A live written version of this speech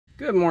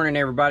Good morning,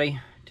 everybody.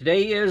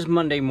 Today is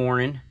Monday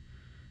morning.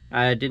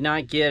 I did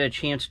not get a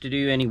chance to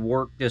do any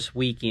work this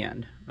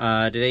weekend.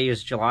 Today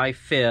is July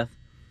 5th.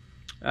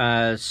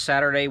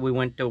 Saturday we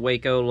went to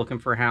Waco looking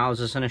for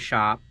houses and a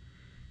shop.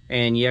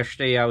 And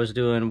yesterday I was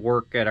doing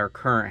work at our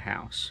current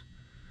house.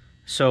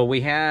 So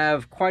we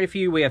have quite a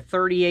few. We have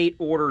 38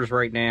 orders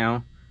right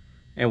now.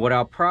 And what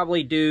I'll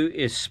probably do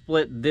is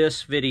split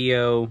this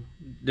video,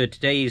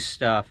 today's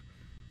stuff,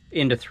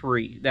 into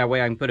 3. That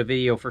way I can put a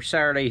video for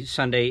Saturday,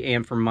 Sunday,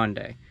 and for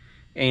Monday.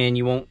 And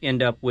you won't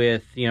end up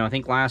with, I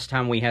think last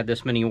time we had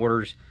this many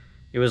orders,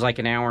 it was like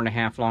an 1.5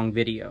 hour long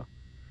video.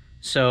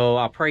 So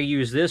I'll probably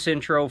use this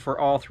intro for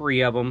all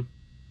 3 of them.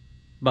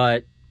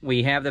 But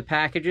we have the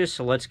packages,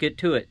 so let's get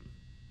to it.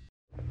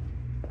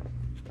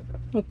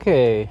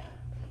 Okay,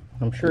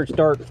 I'm sure it's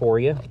dark for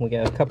you. We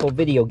got a couple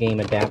video game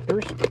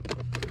adapters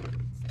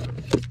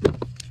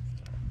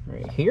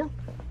right here.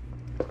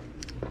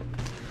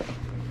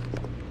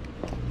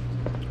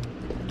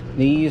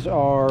 These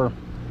are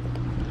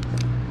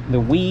the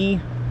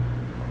Wii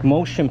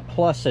Motion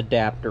Plus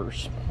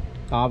adapters.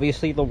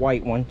 Obviously the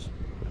white ones.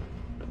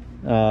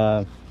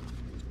 And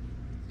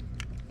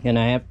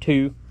I have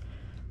 2.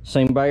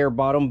 Same buyer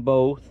bought them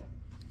both.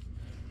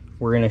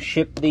 We're going to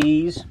ship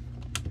these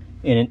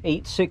in an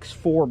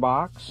 864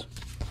 box.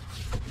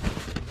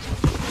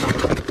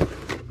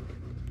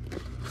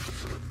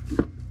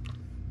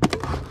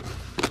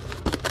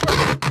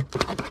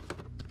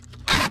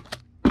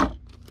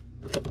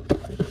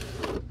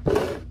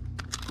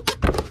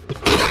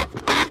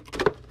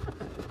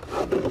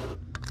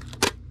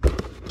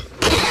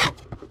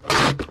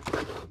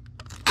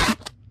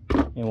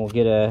 And we'll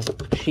get a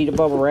sheet of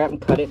bubble wrap and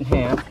cut it in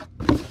half.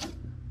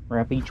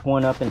 Wrap each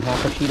one up in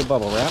half a sheet of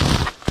bubble wrap.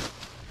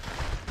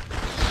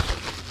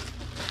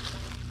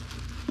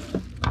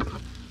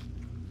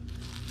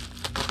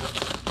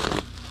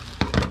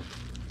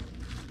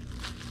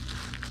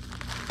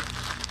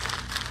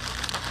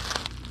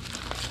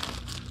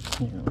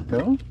 There we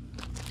go.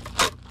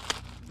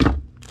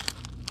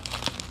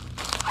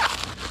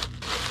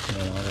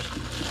 And I'll just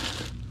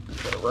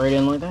put it right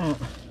in like that.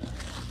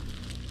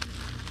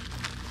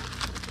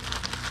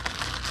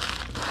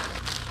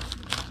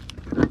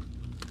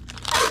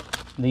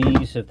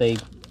 These, if they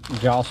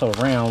jostle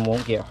around,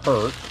 won't get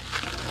hurt.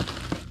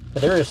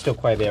 But there is still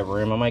quite a bit of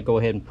room. I might go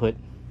ahead and put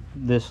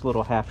this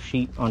little half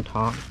sheet on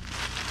top,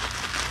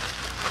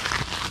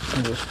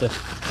 just to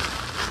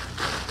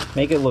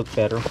make it look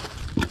better.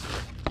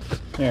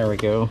 There we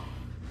go.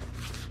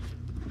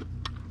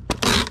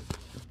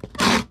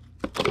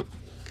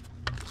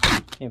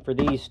 And for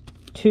these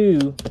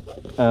 2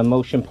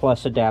 Motion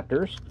Plus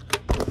adapters,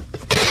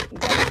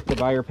 the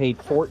buyer paid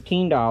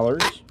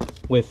 $14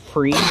 with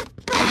free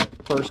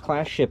first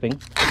class shipping,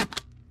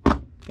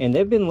 and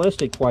they've been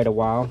listed quite a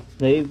while.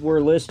 They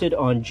were listed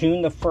on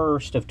June the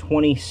 1st of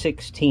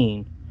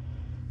 2016,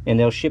 and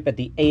they'll ship at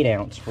the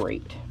 8-ounce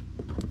rate.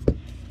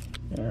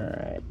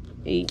 Alright,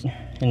 8.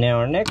 And now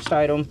our next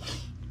item,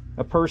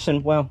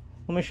 well,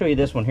 let me show you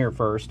this one here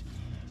first.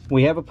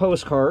 We have a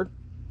postcard,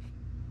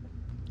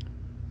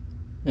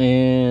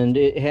 and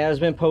it has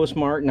been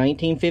postmarked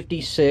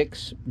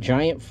 1956,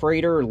 giant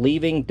freighter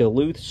leaving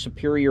Duluth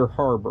Superior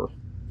Harbor.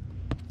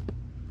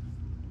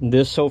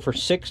 This sold for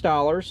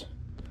 $6.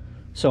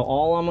 So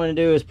all I'm going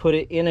to do is put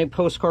it in a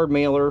postcard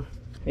mailer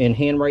and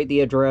handwrite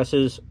the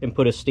addresses and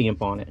put a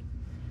stamp on it.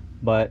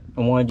 But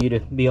I wanted you to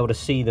be able to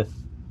see the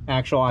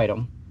actual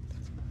item.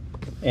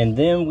 And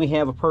then we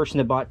have a person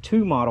that bought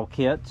 2 model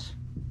kits.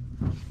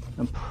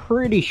 I'm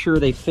pretty sure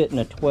they fit in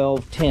a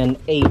 12, 10,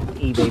 8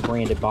 eBay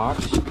branded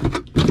box.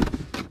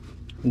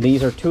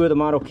 These are 2 of the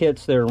model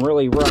kits that are in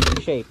really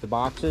rough shape. The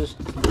boxes,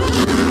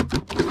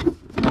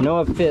 I know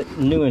I've fit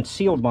new and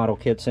sealed model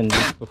kits in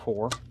these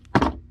before,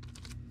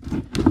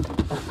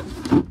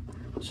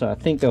 so I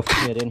think they'll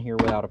fit in here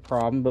without a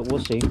problem, but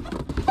we'll see.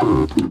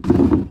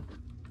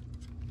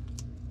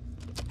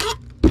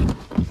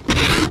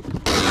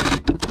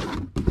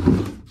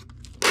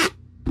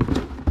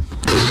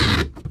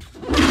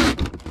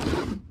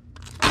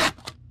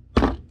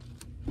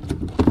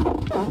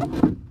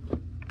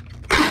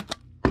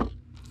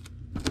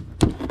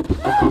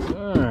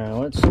 Alright,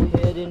 let's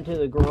head into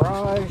the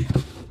garage.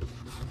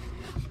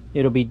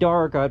 It'll be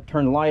dark. I'll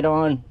turn the light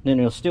on, then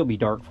it'll still be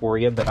dark for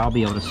you, but I'll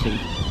be able to see.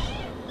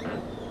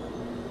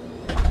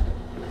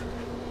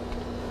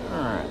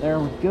 Alright, there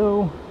we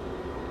go.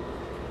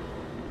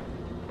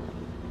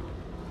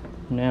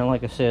 Now,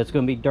 like I said, it's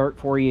going to be dark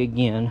for you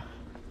again.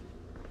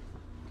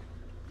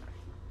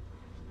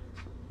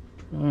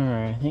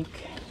 Alright, I think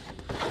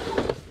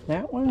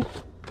that one.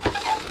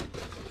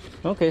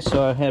 Okay,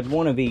 so I had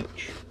 1 of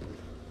each.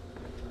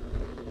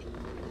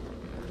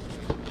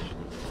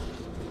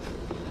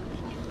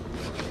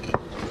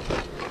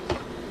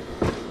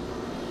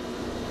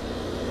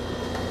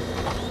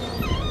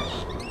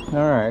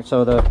 Alright,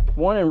 so the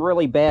one in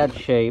really bad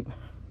shape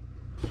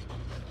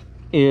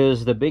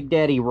is the Big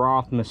Daddy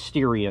Roth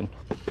Mysterian.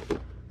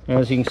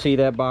 As you can see,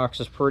 that box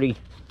is pretty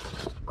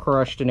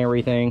crushed and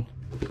everything.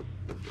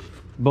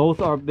 Both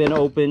have been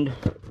opened.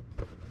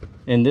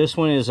 And this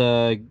one is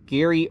a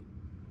Gary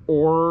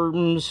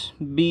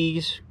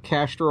Ormsby's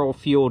Castrol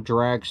Fuel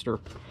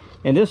Dragster.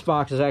 And this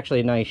box is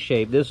actually a nice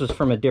shape. This is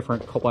from a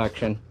different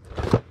collection.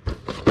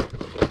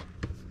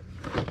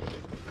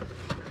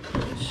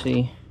 Let's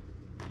see.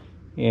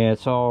 Yeah,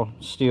 it's all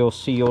still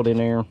sealed in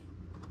there.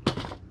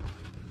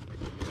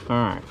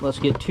 Alright, let's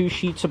get 2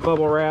 sheets of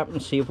bubble wrap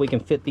and see if we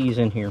can fit these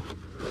in here.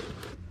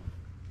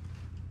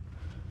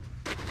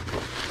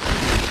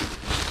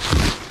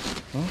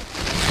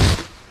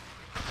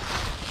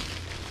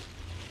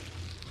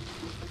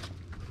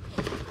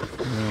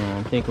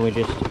 I'm thinking we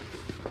just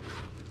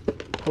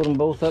put them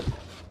both up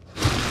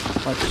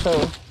like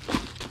so.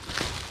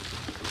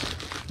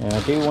 And I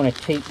do want to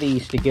tape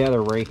these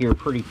together right here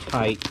pretty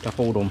tight to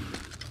hold them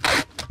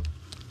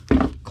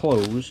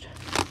closed.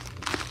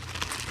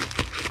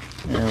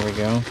 There we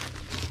go.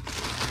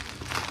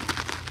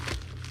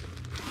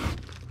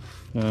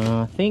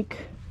 I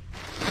think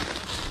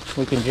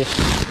we can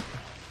just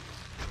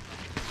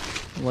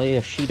lay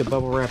a sheet of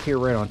bubble wrap here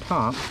right on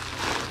top.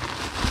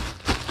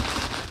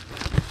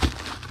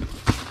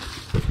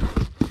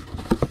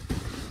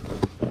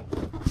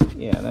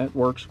 Yeah, that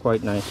works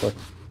quite nicely.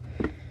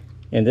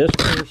 And this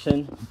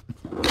person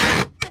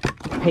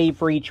paid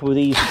for each of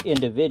these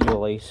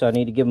individually, so I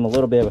need to give them a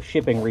little bit of a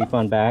shipping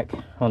refund back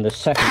on the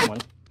second one.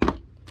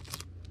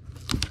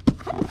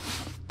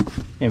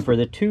 And for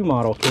the 2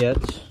 model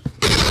kits,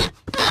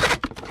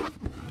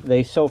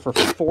 they sell for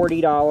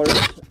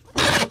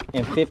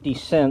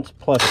 $40.50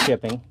 plus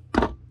shipping.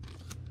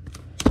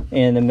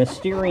 And the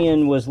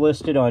Mysterian was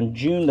listed on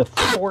June the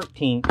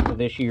 14th of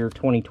this year,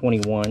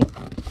 2021.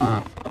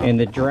 And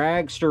the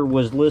Dragster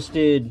was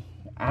listed,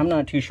 I'm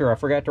not too sure, I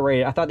forgot to write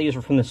it. I thought these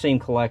were from the same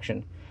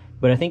collection.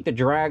 But I think the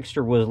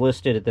Dragster was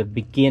listed at the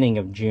beginning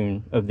of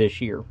June of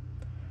this year.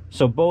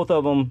 So both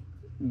of them,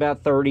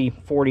 about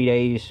 30-40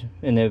 days,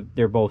 and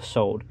they're both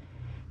sold.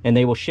 And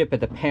they will ship at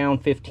the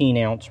pound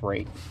 15-ounce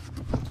rate.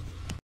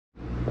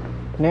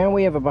 Now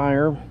we have a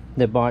buyer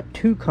that bought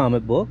 2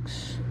 comic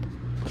books.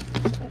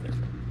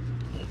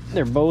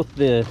 They're both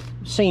the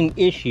same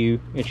issue,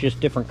 it's just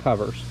different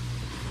covers.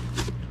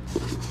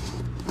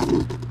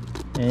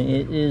 And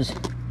it is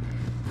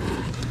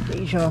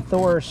Deja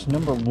Thoris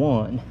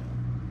 #1.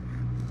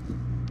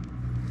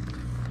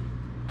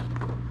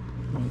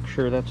 Make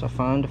sure that's a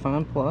Find to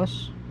Find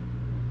Plus.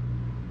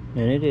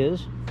 And it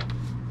is.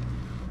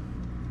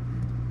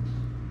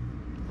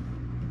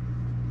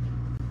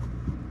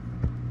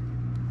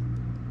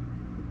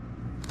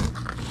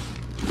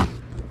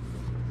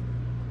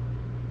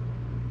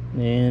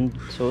 And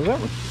so is that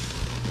one.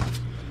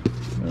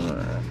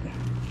 Alright.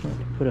 Have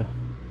to put a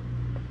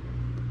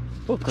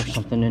book or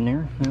something in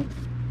there. Nope.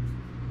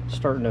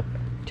 Starting to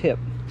tip.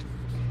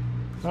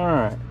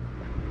 Alright.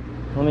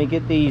 Let me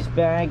get these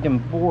bagged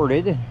and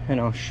boarded and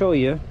I'll show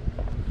you.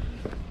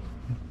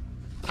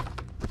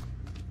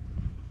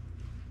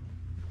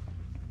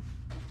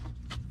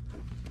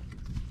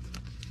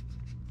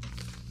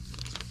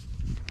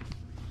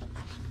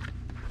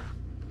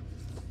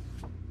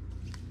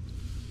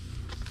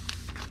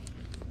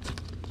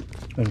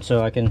 And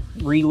so I can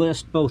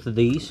relist both of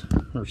these,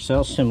 or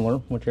sell similar,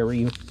 whichever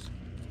you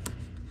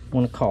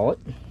want to call it.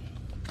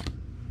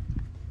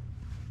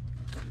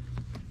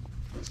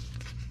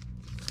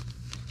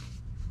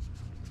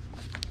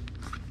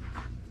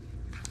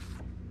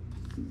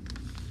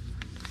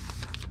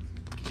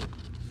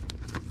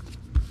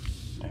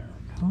 There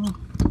we go.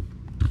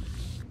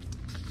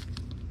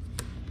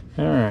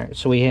 Alright,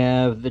 so we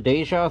have the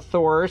Deja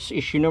Thoris,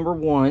 issue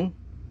 #1,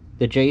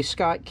 the J.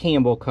 Scott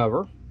Campbell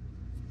cover.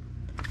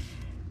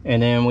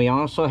 And then we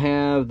also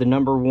have the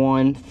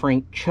 #1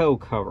 Frank Cho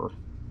cover.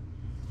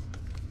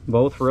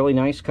 Both really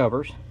nice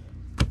covers.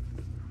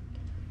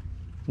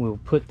 We'll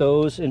put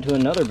those into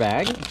another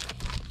bag.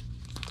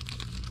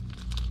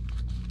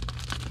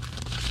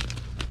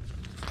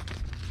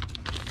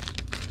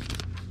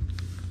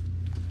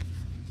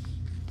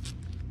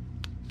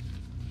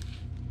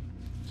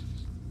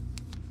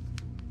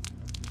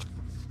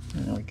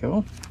 There we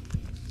go.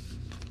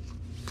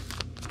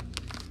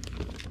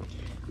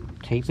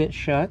 Tape it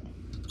shut.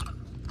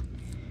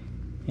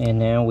 And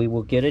now we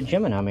will get a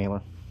Gemini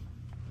mailer.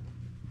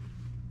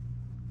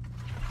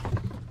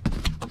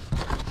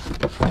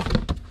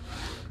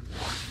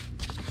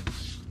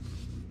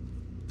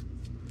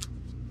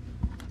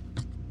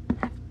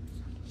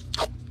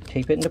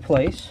 Tape it into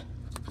place.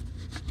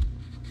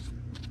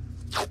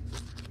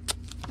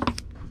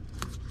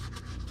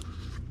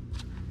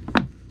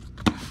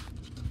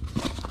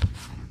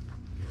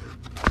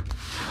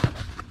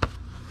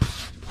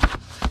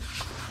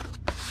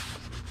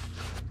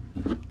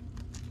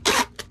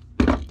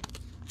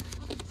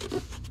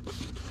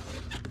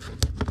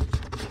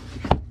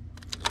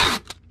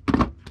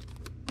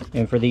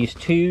 And for these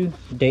 2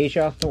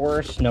 Deja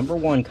Thoris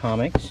 #1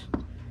 comics,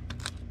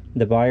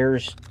 the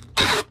buyer's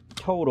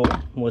total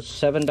was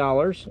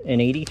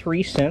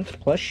 $7.83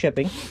 plus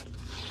shipping.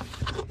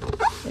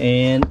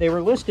 And they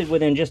were listed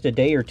within just a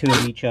day or 2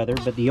 of each other,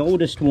 but the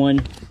oldest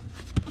one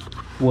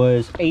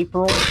was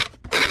April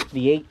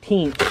the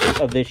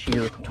 18th of this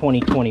year,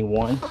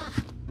 2021.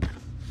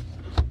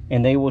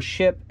 And they will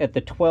ship at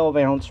the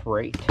 12-ounce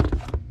rate.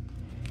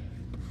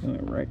 All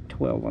right,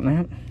 12 on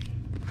that.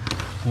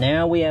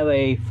 Now we have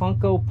a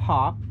Funko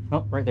Pop.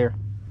 Oh, right there.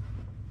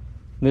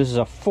 This is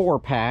a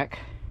 4-pack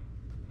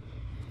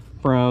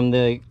from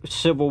the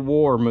Civil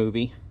War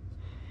movie.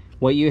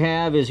 What you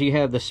have is you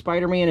have the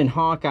Spider-Man and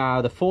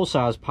Hawkeye, the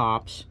full-size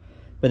pops,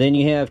 but then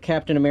you have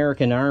Captain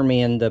America and Iron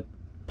Man, the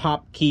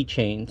pop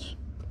keychains.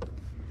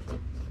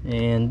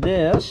 And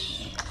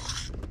this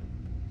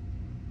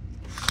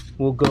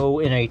will go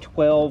in a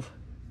 12,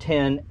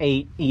 10,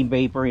 8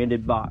 eBay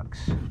branded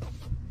box.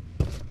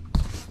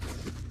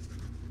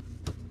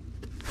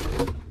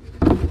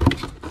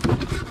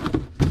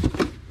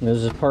 This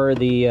is part of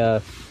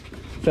the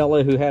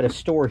fellow who had a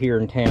store here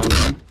in town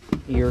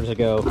years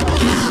ago,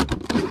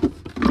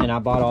 and I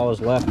bought all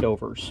his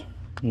leftovers,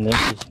 and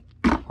this is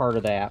part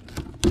of that.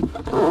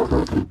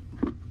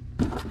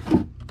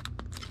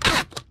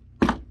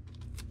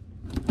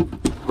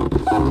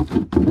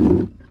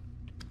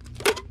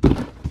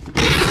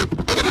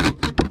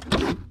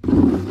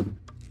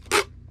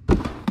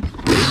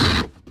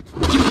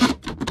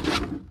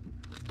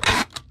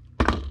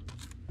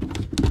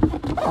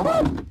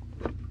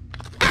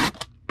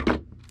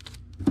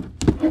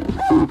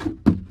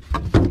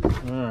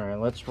 Alright,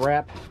 let's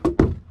wrap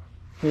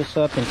this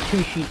up in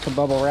 2 sheets of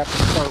bubble wrap to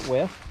start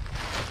with.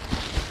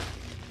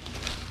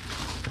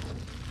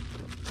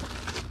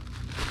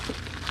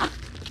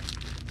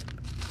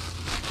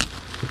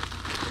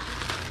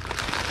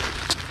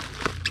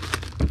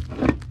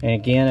 And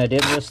again, I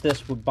did list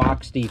this with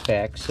box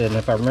defects, and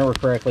if I remember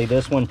correctly,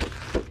 this one,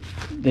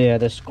 yeah,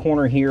 this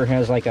corner here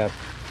has like a,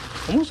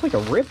 almost like a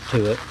rip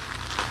to it.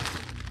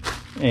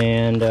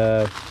 And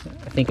I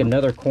think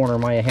another corner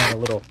might have had a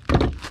little,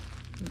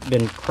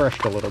 been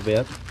crushed a little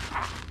bit.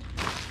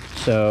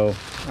 So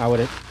I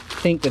would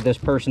think that this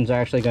person's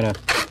actually going to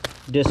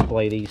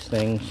display these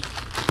things,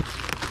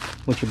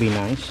 which would be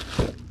nice.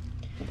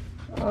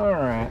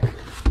 Alright,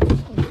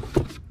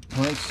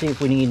 let's see if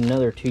we need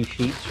another 2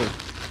 sheets. Or,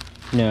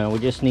 no, we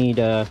just need,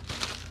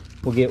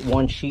 we'll get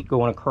 1 sheet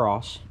going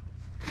across.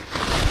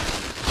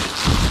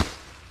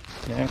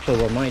 And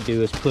actually what I might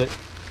do is put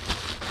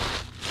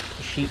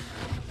the sheet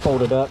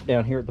folded up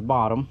down here at the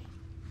bottom,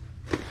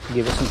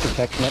 give it some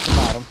protection at the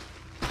bottom.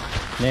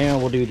 Now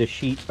we'll do the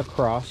sheet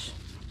across.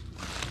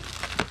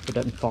 It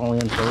doesn't fall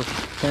in first.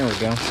 There we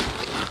go.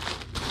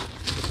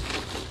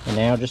 And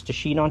now just a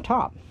sheet on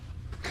top.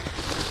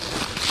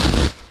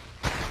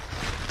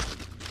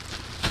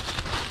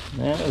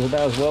 That is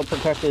about as well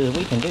protected as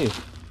we can do.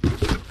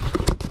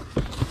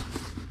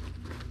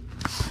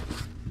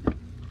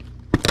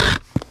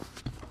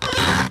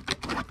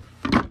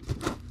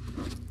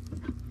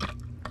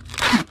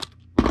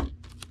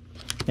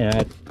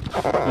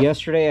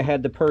 Yesterday I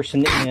had the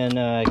person in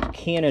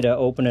Canada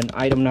open an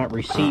item not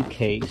received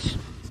case,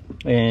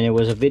 and it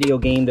was a video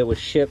game that was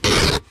shipped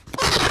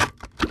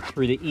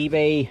through the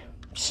eBay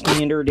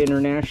standard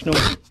international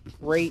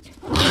rate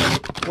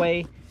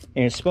way,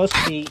 and it's supposed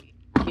to be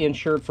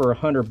insured for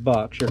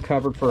 $100. You're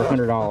covered for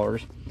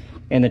 $100,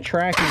 and the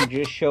tracking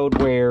just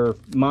showed where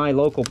my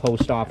local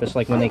post office,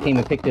 like when they came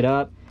and picked it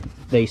up,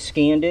 they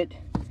scanned it,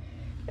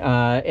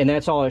 and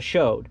that's all it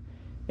showed.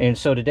 And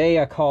so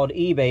today I called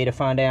eBay to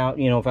find out,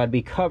 you know, if I'd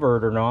be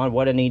covered or not,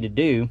 what I need to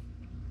do.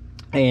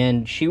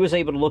 And she was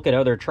able to look at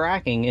other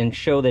tracking and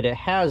show that it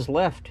has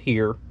left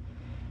here,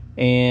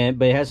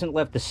 but it hasn't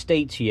left the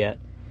States yet.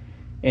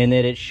 And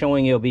that it's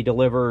showing it'll be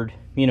delivered,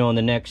 you know, in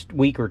the next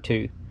week or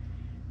 2.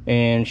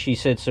 And she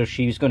said so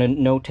she's going to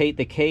notate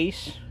the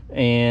case,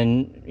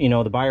 and, you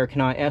know, the buyer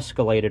cannot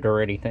escalate it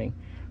or anything.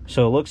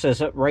 So it looks as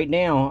if right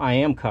now I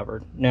am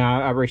covered.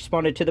 Now, I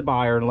responded to the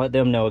buyer and let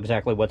them know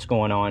exactly what's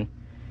going on.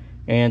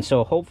 And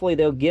so hopefully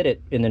they'll get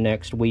it in the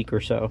next week or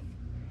so.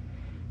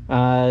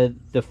 The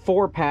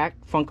 4-pack,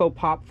 Funko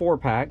Pop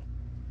 4-pack,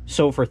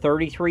 sold for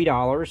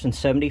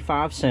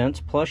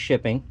 $33.75 plus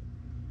shipping.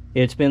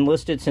 It's been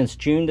listed since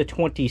June the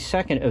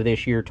 22nd of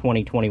this year,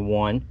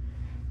 2021.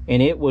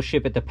 And it will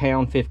ship at the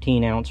pound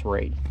 15-ounce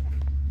rate.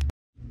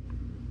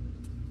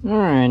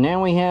 Alright,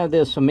 now we have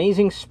this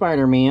Amazing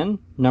Spider-Man,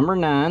 number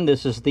 9.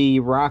 This is the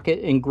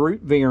Rocket and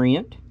Groot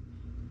variant.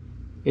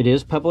 It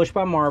is published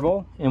by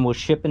Marvel and will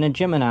ship in a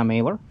Gemini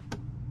mailer.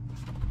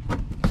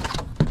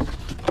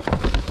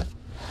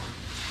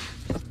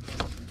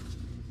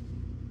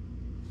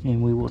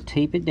 And we will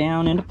tape it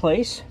down into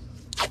place.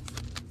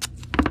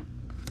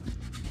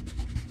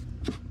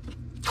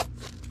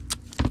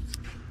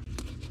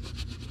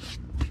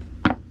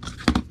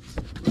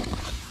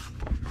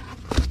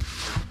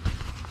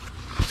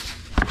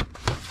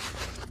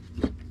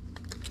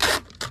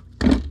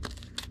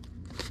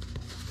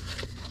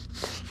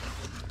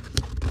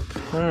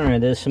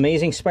 Alright, this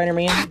Amazing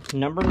Spider-Man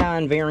number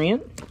 9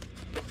 variant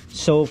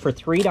sold for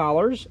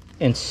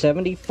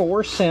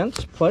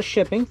 $3.74 plus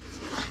shipping.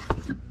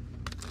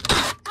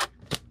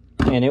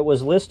 And it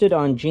was listed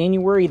on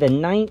January the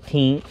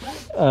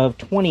 19th of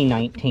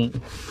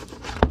 2019.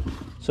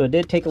 So it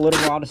did take a little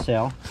while to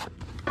sell.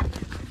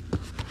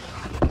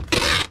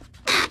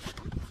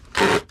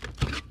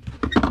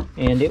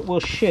 and it will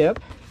ship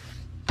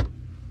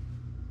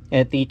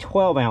at the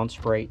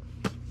 12-ounce rate.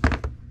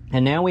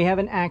 And now we have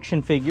an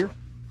action figure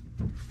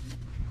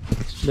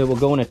that will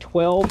go in a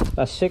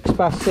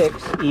 6x6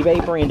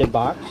 eBay branded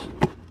box.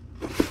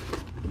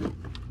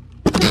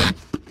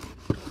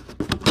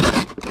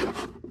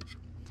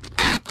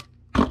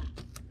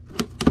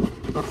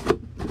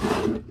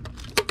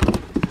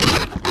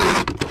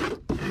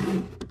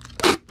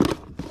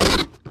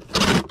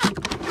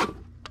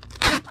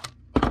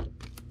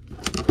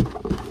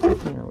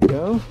 There we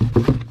go.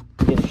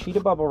 Get a sheet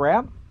of bubble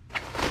wrap.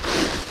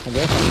 I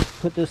guess I'll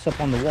put this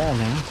up on the wall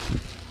now.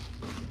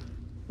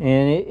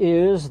 And it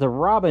is the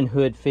Robin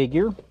Hood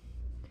figure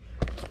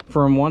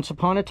from Once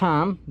Upon a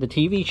Time, the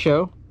TV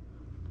show.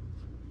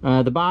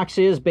 The box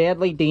is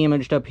badly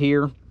damaged up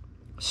here,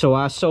 so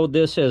I sold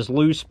this as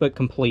loose but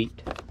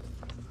complete.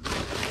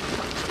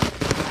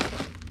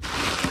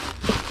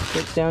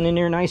 Fits down in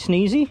there nice and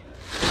easy.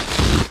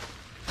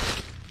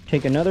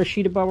 Take another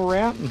sheet of bubble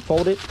wrap and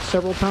fold it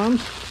several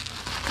times.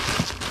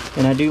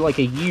 And I do like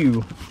a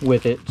U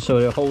with it, so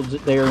it holds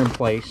it there in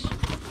place.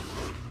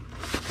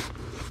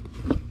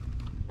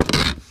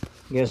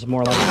 I guess it's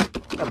more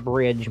like a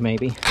bridge,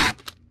 maybe.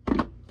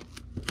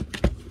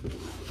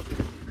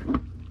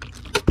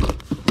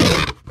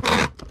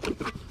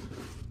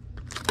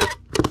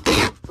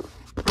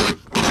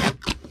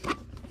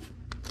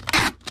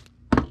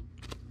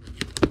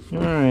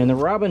 Alright, and the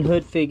Robin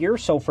Hood figure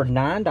sold for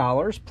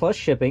 $9 plus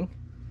shipping.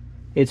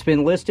 It's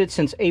been listed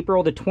since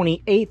April the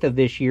 28th of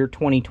this year,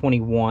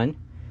 2021.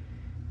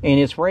 And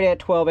it's right at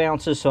 12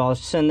 ounces, so I'll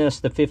send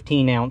this the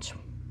 15-ounce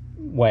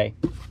way.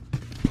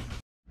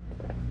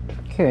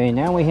 Okay,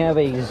 now we have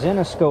a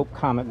Zenoscope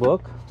comic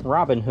book,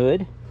 Robin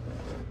Hood.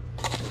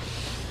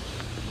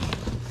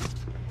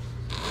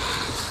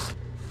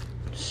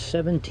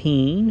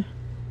 $17.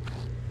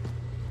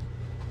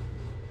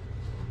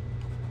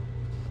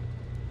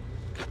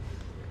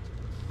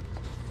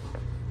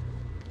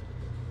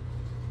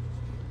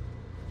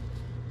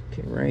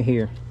 Okay, right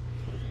here.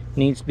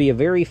 Needs to be a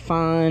very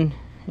fine,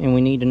 and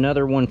we need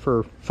another one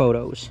for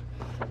photos,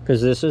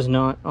 because this is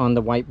not on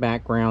the white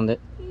background that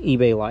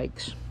eBay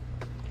likes.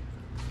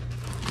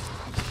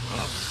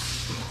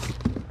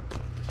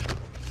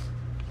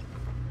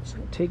 So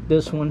take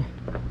this one,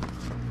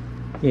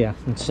 yeah,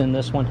 and send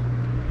this one.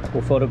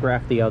 We'll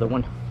photograph the other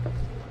one.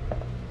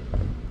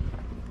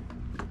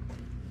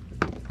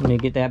 I'm gonna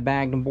get that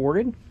bagged and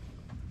boarded.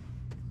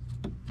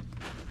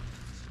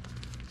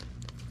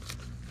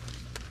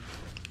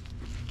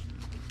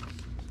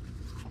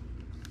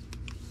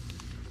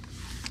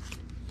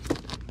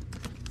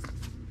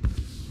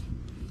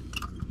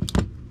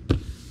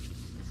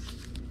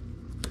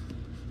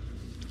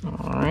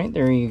 Alright,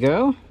 there you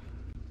go.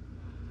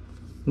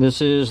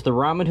 This is the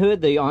Robin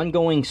Hood, the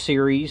ongoing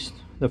series,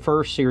 the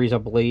first series, I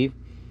believe.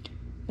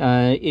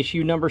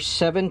 Issue number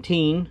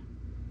 17,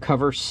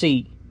 cover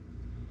C.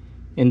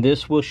 And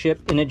this will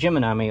ship in a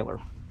Gemini mailer.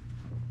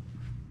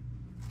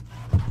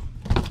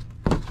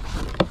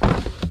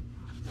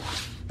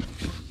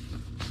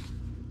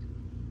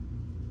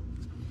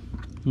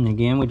 And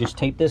again, we just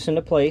tape this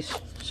into place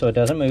so it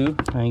doesn't move.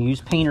 I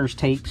use painter's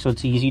tape so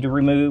it's easy to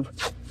remove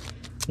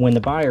when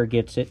the buyer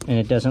gets it, and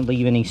it doesn't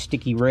leave any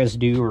sticky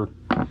residue or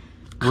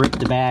rip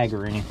the bag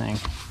or anything.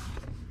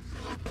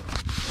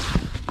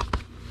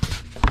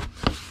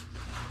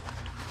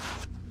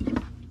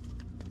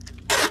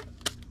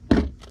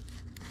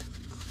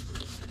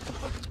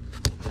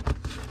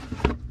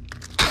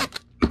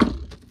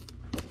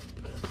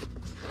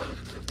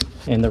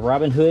 And the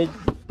Robin Hood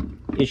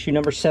issue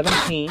number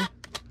 17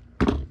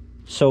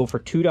 sold for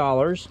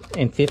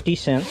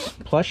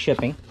 $2.50 plus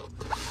shipping.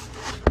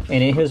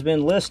 And it has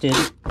been listed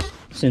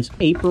since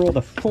April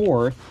the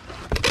 4th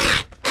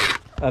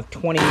of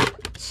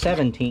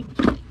 2017.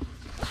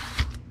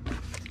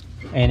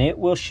 And it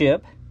will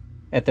ship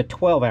at the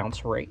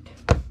 12-ounce rate.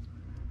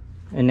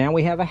 And now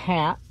we have a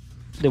hat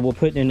that we'll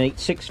put in an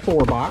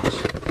 864 box.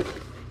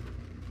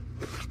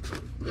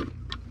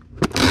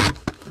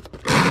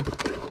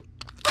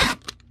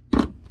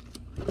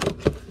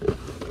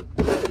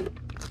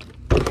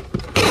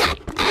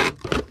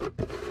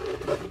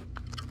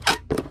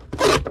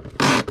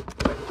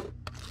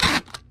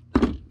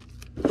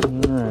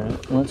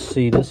 Alright, let's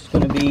see. This is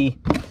going to be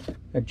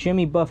a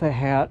Jimmy Buffett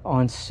hat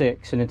on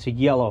 6, and it's a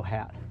yellow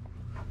hat.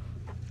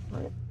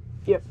 Right.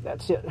 Yep,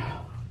 that's it.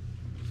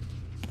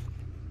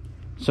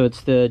 So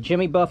it's the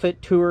Jimmy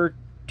Buffett Tour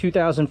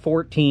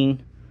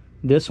 2014.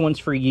 This one's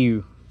for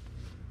you.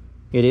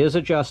 It is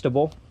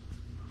adjustable,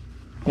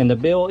 and the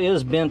bill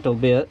is bent a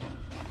bit.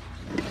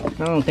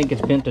 I don't think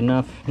it's bent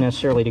enough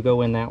necessarily to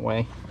go in that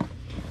way.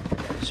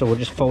 So we'll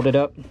just fold it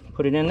up,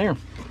 put it in there.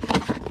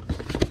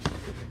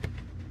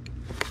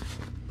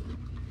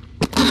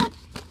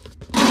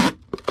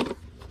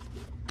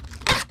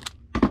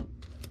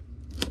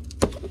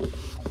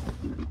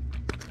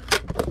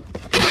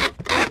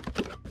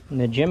 And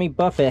the Jimmy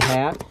Buffett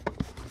hat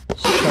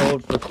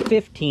sold for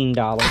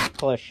 $15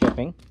 plus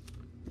shipping.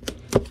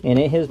 And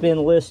it has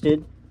been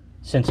listed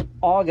since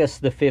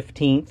August the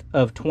 15th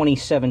of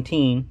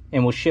 2017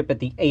 and will ship at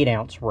the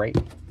 8-ounce rate.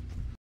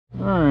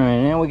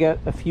 Alright, now we got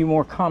a few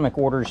more comic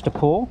orders to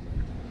pull.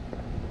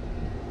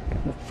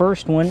 The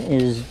first one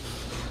is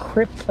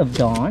Crypt of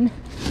Dawn.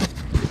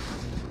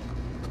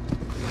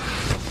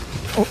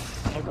 Oh,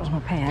 there goes my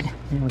pad.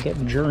 And we got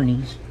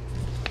Journeys.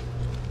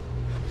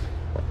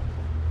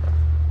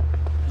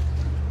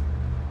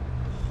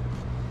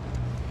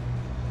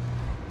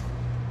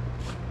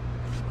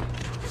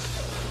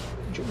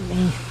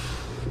 Journey.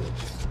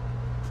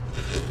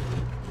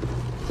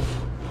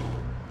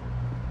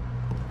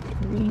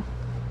 Three.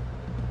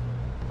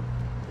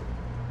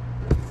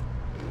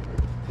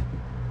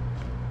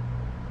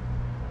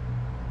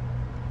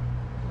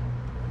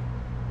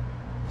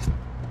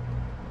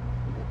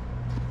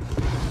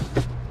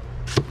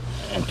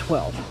 And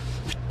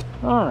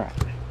 12. All right.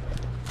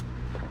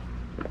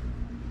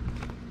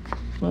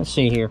 Let's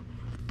see here.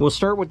 We'll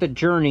start with the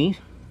Journey.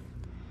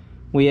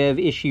 We have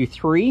issue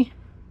 3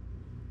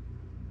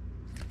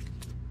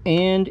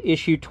 and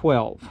issue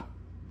 12.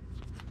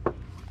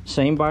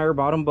 Same buyer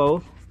bought them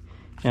both.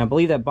 And I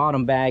believe that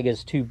bottom bag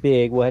is too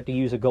big. We'll have to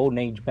use a Golden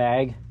Age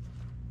bag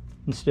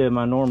instead of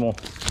my normal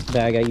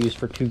bag I use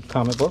for 2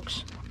 comic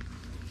books.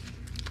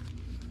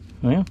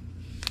 Well,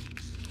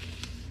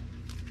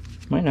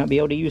 might not be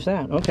able to use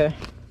that. Okay.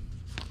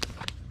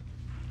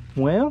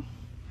 Well,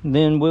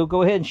 then we'll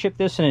go ahead and ship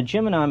this in a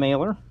Gemini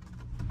mailer.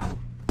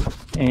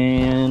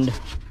 And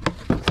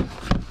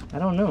I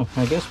don't know.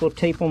 I guess we'll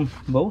tape them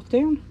both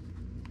down.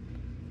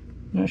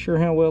 Not sure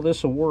how well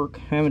this will work.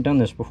 I haven't done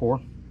this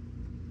before.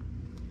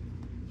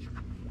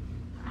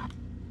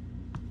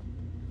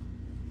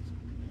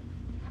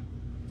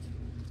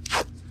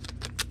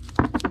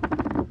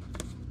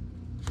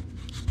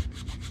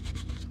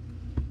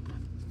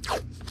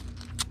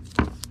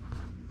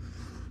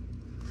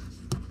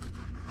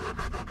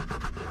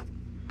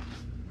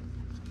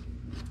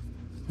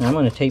 I'm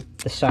going to tape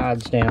the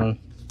sides down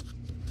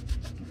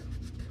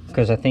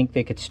because I think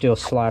they could still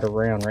slide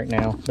around right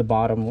now, the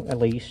bottom at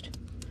least.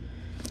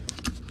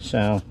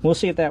 So we'll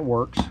see if that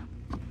works.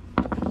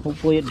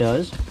 Hopefully it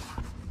does.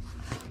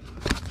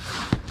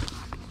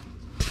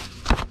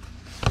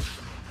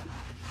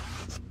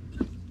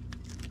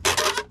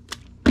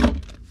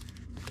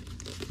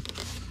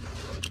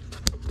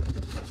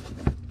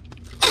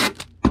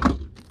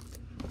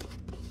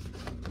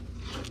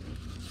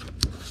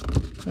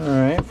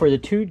 Alright, for the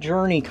 2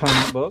 Journey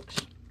comic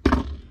books,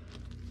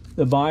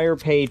 the buyer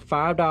paid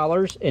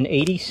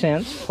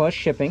 $5.80 plus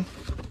shipping,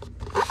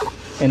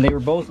 and they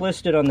were both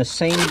listed on the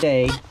same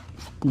day,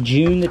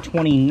 June the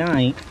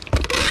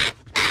 29th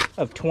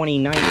of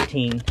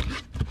 2019.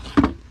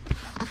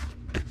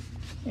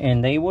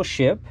 And they will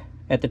ship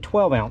at the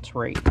 12-ounce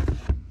rate.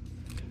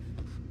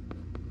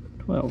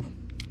 12.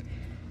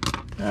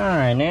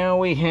 Alright, now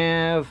we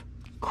have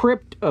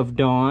Crypt of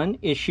Dawn,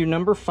 issue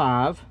number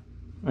 5.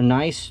 A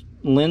nice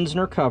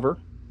Linsner cover.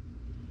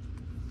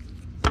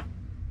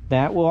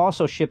 That will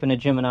also ship in a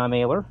Gemini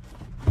mailer.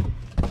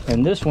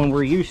 And this one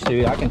we're used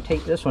to. I can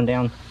take this one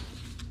down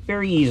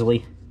very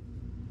easily.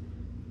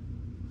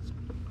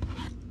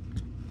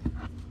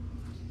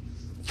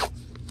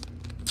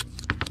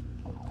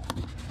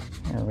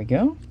 There we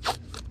go.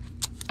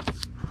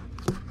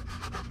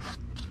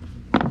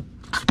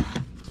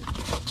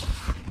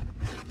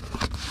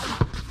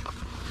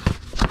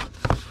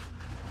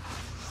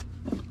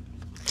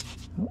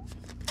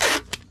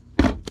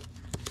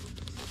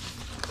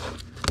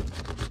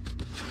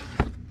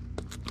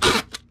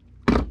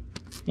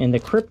 And the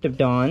Crypt of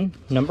Dawn,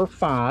 number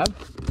 5,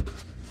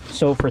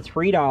 sold for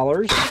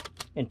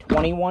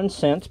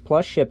 $3.21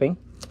 plus shipping.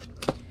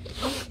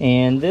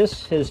 And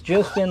this has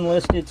just been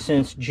listed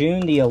since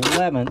June the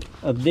 11th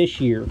of this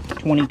year,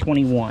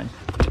 2021.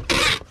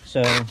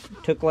 So it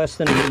took less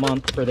than a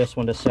month for this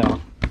one to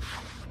sell.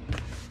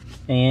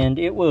 And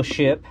it will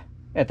ship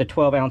at the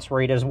 12-ounce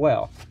rate as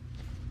well.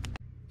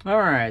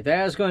 Alright,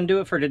 that is going to do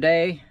it for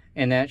today.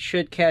 And that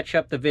should catch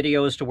up the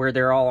videos to where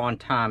they're all on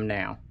time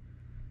now.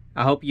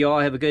 I hope you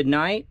all have a good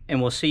night,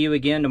 and we'll see you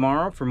again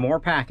tomorrow for more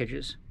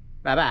packages.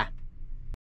 Bye-bye.